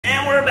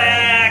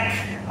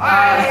We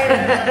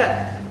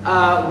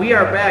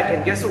are back,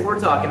 and guess what we're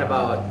talking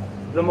about?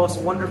 The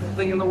most wonderful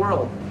thing in the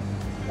world.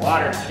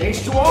 Water.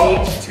 H2O.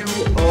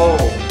 H2O.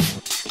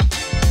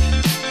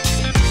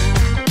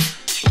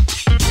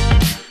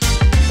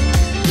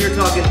 We're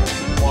talking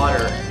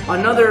water.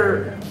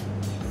 Another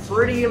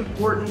pretty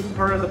important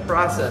part of the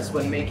process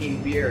when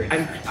making beer.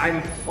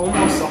 I'm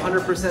almost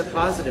 100%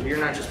 positive you're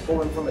not just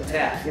pulling from a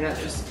tap. You're not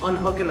just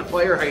unhooking the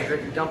fire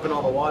hydrant and dumping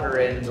all the water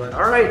in and going,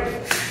 all right,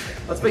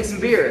 let's make some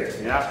beer.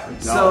 Yeah. No,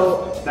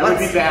 so that would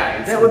be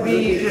bad. That would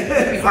be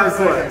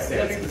hardcore.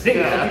 That'd be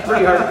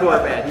pretty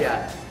hardcore bad,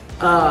 yeah.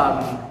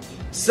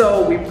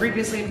 So we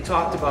previously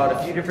talked about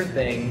a few different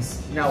things.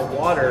 Now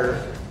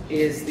water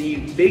is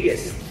the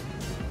biggest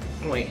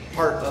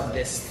part of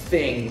this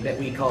thing that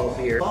we call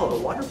beer. Oh,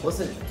 the water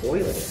wasn't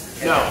boiling.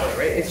 No.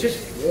 Right? It's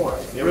just warm.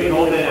 Yeah, we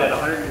hold it at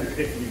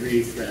 150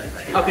 degrees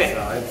Fahrenheit. Okay.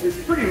 So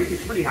it's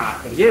pretty hot,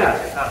 but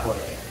it's not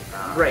boiling.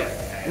 Right.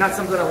 Not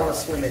something I want to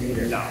swim in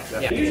either. No.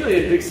 Yeah.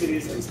 Usually in big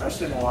cities,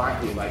 especially in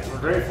Milwaukee, like we're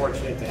very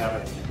fortunate to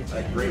have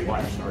a great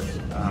water source.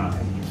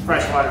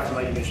 Fresh water from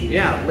Lake Michigan.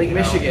 Yeah, Lake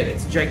Michigan.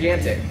 It's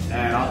gigantic.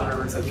 And all the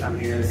rivers that come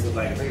here, so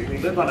like we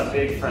live on a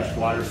big fresh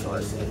water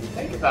source. And if you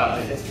think about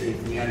the history of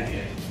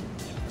humanity,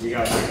 we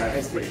got to talk about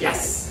history.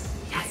 Yes.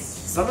 Yes.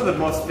 Some of the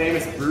most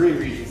famous brewing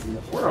regions in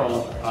the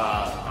world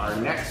are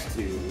next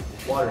to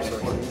water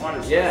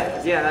sources.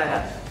 Yeah.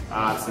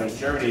 Yeah. So in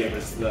Germany, it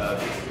was the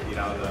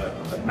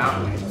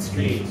mountains and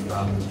streams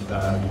from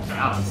the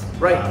mountains.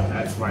 Right.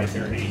 That's why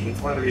Germany. It's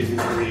one of the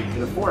reasons Germany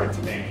could afford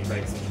to make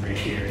like such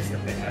great beer is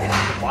that they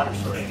had water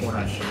source,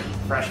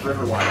 fresh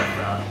river water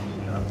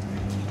from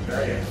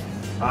Bavaria.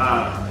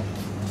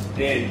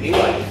 In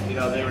England,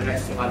 they were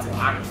next to lots of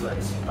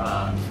aquifers,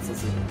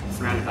 since it's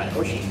surrounded by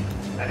ocean.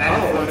 And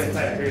that influenced the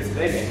type of beers that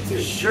they make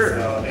too. Sure.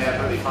 So they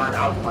have really hard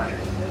alkaline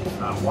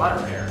water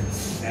there.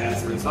 And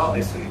as a result,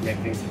 they started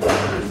making things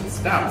like beers and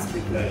stouts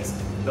because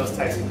those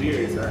types of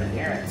beers are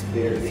inherent to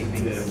beers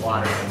into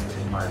water that's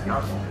really hard and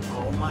alkaline.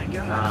 Oh my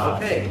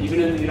God. Okay. Even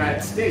in the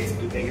United States,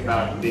 if you think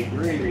about big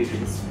brewing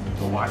regions,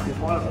 Milwaukee is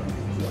one of them.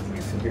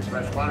 Your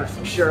fresh water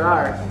source. Sure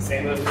are.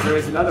 St. Louis, Missouri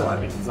is another one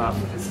because of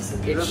the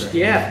Mississippi River.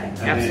 Yeah,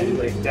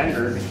 absolutely.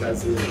 Denver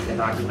because of the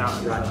Rocky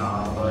Mountains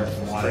or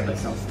the water that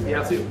comes through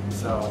there too.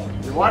 So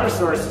your water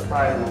source is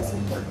probably the most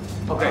important.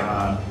 Okay.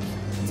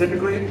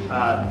 Typically,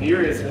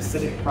 beer is an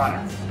acidic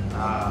product.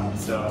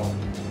 So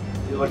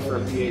you look for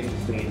a pH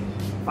between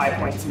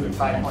 5.2 and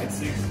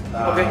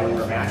 5.6 when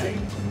we're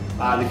matching.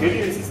 The good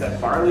news is that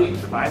barley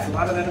provides a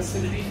lot of that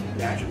acidity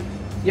naturally.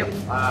 Yep.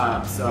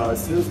 So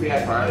as soon as we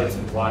add barley to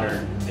the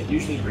water, it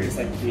usually brings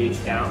that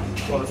pH down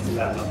close to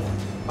that level.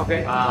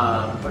 Okay.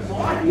 But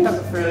Milwaukee has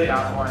a fairly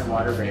alkaline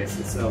water base,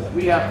 and so what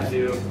we have to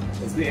do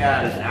is we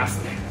add an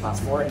acid,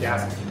 phosphoric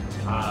acid,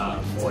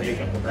 to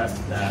make up the rest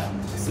of that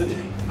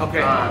acidity.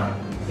 Okay.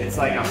 It's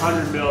like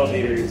 100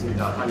 milliliters in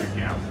 100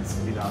 gallons,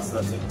 so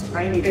it's a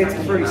tiny It's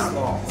pretty amount.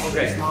 small. It's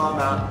a small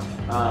amount,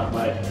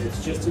 but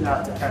it's just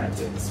enough to kind of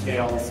tip the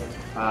scales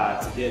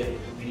to get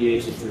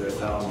pH into a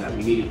zone that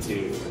we need it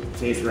to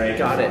taste right.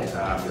 Got it.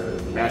 For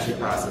the mashing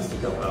process to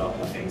go well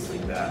and things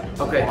like that.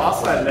 Okay. We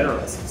also have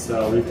minerals.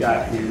 So we've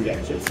got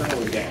gypsum and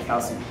we've got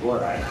calcium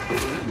chloride.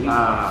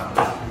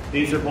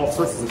 These are both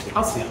sources of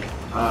calcium.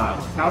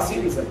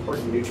 Calcium is an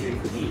important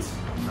nutrient for yeast.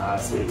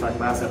 So we talked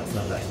last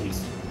episode about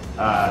yeast.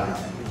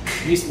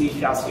 Yeast need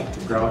calcium to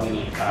grow and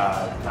need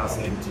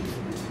calcium to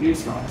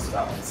produce all this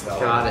stuff. And so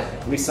Got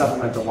it. we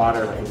supplement the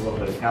water with a little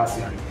bit of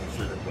calcium to make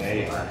sure that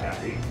they are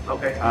happy.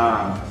 Okay.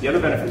 The other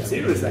benefit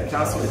too is that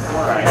calcium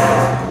chloride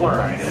has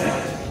chloride in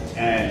it,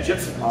 and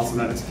gypsum, also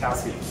known as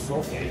calcium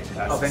sulfate,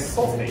 that's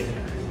sulfate.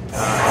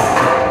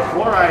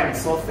 Chloride and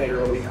sulfate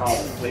are what we call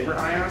flavor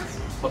ions.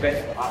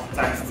 Okay.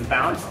 Oftentimes it's a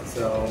balance,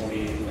 so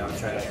we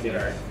try to get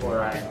our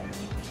chloride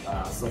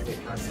sulfate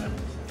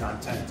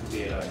content to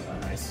be a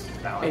nice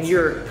balance. And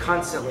you're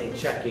constantly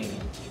checking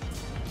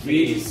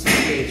these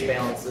pH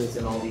balances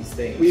and all these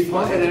things. We've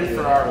plugged it in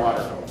for our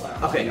water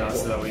profile. Okay. Cool.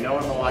 So we know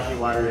what Milwaukee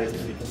water is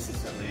pretty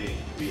consistently.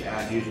 We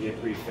add usually a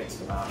pretty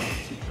fixed amount of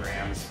 2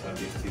 grams of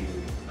these two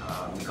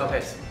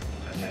minerals.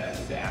 And then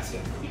the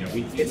acid.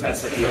 We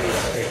test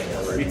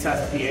pH. We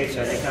test pH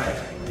every time.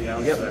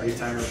 So every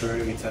time we're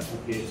brewing, we test the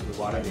pH of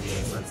the water to get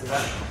a sense of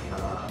that.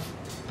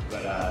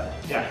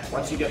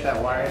 Once you get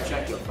that water in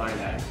check, you'll find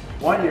that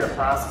your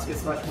process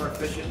gets much more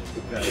efficient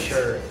because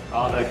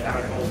all the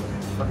chemical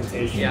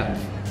fermentation,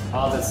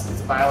 all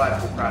this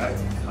biological product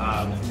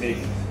make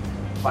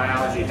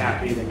biology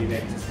happy, then you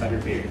make just better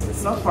beer. In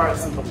some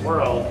parts of the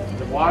world,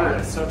 the water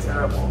is so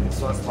terrible, the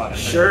source water.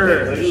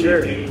 They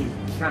do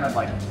kind of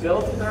like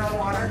build their own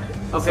water.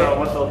 Okay. So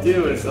what they'll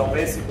do is they'll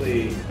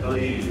usually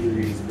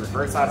use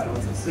reverse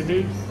osmosis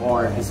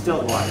or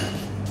distilled water.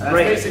 And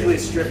that's basically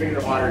stripping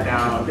the water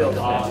down, build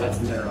all of its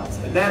minerals.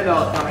 And then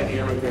they'll come in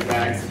here with their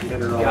bags of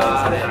minerals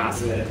and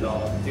acid, and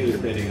they'll do the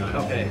bidding on it.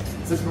 Okay.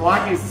 Since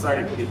Milwaukee's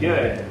started pretty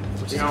good,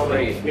 we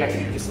have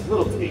to do just a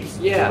little tweaks.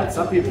 Yeah.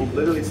 Some people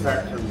literally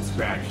start from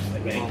scratch, I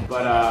think.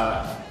 But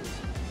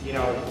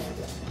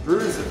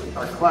brewers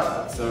are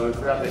clever. So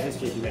throughout the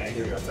history of humanity,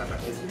 here we go, talking about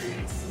history.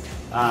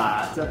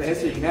 Throughout the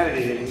history of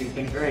humanity, we've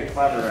been very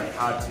clever on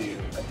how to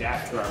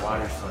adapt to our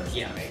water source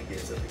to make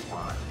beers that we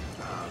want.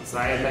 So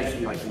I had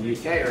mentioned like the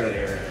UK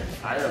earlier,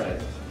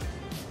 Ireland.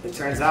 It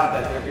turns out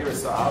that their beer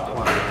was so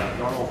alkaline that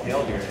normal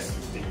pale beers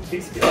didn't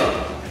taste good.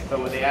 But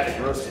when they added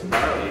roasted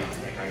barley to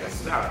make like a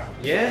stout,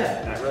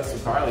 that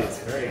roasted barley is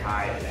very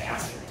high in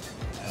acid.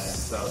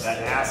 So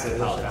that acid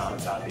helps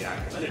balance out the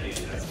alkalinity,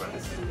 and that's why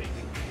this is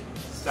making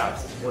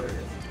stouts and porters.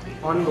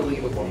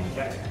 Unbelievable.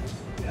 Okay.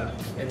 Yeah.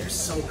 And they're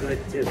so good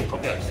too.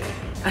 Okay.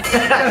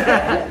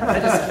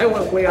 I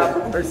went way off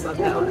the first on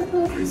that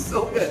one. They're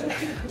so good.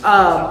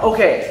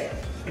 Okay.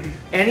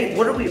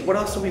 What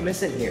else are we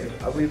missing here?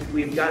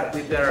 We've got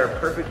our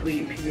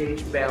perfectly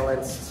pH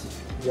balanced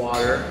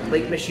water,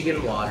 Lake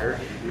Michigan water.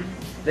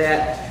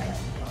 That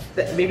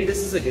maybe this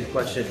is a good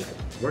question.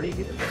 Where do you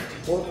get it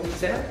from? From the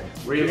tap?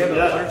 Where you get the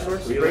water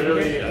source? We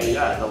literally,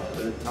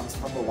 it comes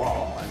from the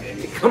wall. I mean,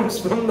 it comes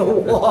from the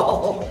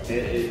wall.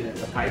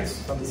 The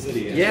pipes from the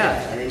city.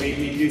 Yeah. I mean,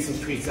 maybe you do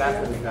some tweaks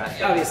after the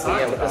fact. Obviously,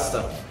 with this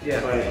stuff.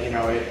 Yeah. But you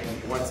know,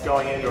 what's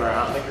going into our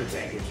hot liquor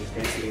tank, which is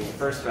basically the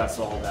first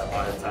vessel that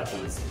water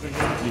touches,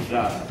 heat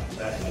up.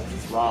 That's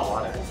just raw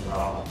water. It's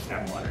raw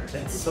tap water.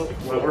 That's so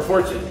cool. Well, we're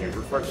fortunate here.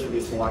 We're fortunate to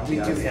be Milwaukee.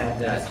 We do have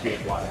that.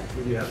 Great water.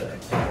 We do have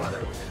that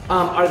water.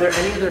 Are there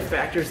any other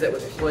factors that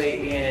would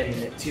play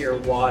into your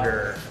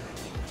water?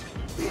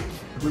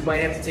 We might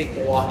have to take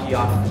Milwaukee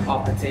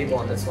off the table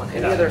on this one.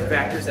 Any other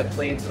factors that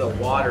play into the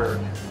water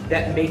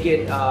that make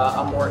it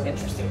a more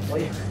interesting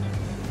flavor?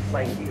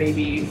 Like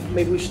maybe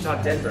we should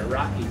talk Denver,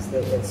 Rockies.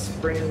 The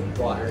spring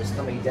water is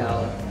coming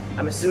down.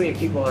 I'm assuming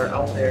people are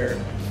out there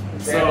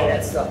grabbing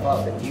that stuff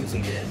up and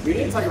using it. We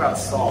didn't talk about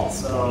salt.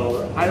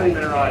 So highly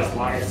mineralized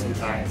water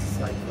sometimes,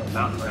 like the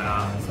mountain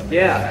runoff and stuff like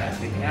that,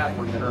 they can have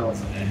more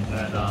minerals in it.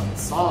 And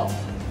salt,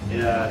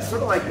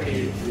 sort of like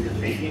when you're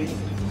baking,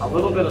 a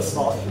little bit of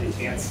salt can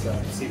enhance the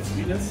perceived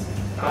sweetness.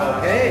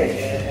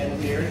 In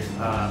beer.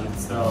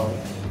 So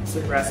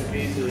certain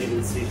recipes, you'll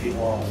even see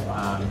people,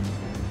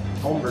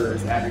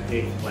 homebrewers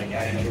advocate like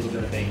adding a little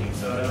bit of baking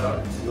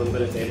soda, just a little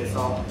bit of table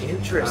salt.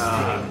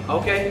 Interesting.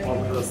 Okay.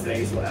 Both of those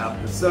things will have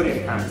the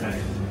sodium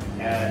content,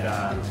 and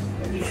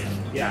just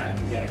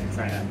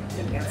trying to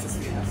enhance the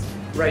sweetness.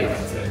 Right.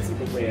 It's a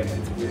good way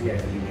of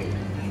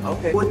doing.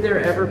 Okay. Would there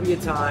ever be a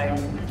time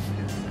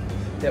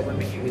that would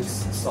make you use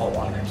salt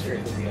water straight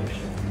into the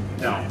ocean?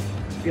 No.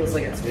 Feels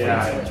like it's way too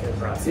much of a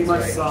process. Too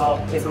much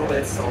salt. It's a little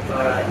bit salt.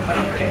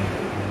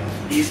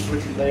 East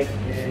would you like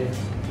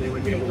they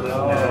would be able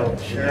to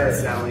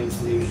saline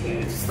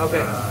solutions.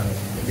 Okay.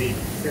 It'd be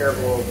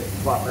terrible,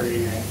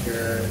 fluffery, I'm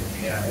sure.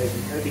 Yeah,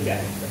 it'd be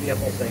bad. It'd be a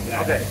whole thing.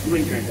 Yeah. Okay. You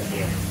wouldn't drink that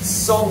beer.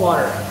 Salt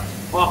water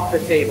off the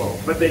table.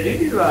 But they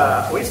do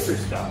oyster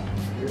stuff.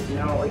 You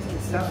know oyster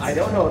stuff? I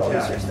don't know what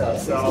oyster stuff.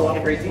 So a lot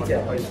of great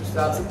detail. Oyster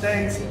stuffs and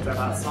things. Talking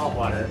about salt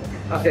water.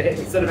 Okay.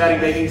 Instead of adding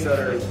baking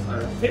soda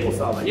or table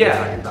salt like you're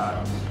talking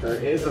about, there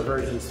is a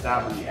version of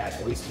stout when you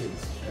add oysters.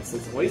 And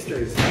since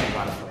oysters have a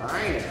lot of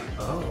brine in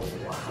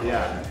them,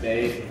 yeah,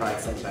 they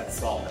provide some of that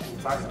salt that we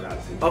talked about.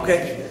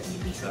 Okay.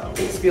 So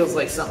this feels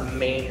like something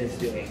Maine is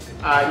doing.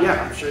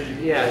 Yeah, I'm sure you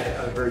can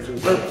get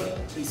versions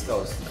of East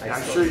Coast.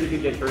 I'm sure you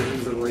can get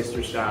versions of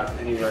oyster stout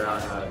anywhere on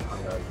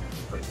the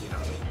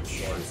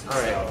shores. All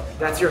right, so,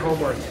 that's your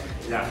homework.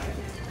 Yeah.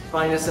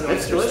 Find us an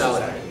oyster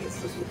stout.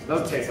 It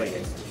doesn't taste like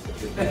oysters.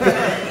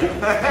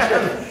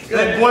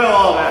 Then boil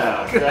all that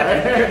out.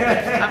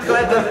 I'm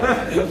glad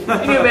that.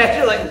 Can you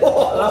imagine, like,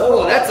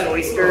 whoa, that's an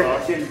oyster. Oh,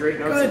 I'm getting great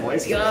notes of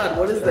oyster. God,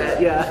 what is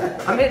that?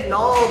 Yeah, I'm hitting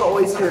all the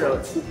oyster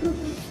notes.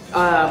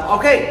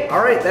 Okay, all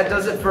right, that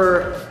does it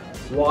for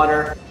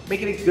water.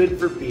 Making it good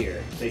for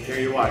beer. Take care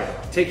of your water.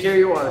 Take care of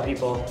your water,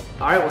 people.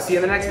 All right, we'll see you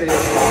in the next video.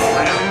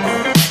 Bye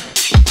now.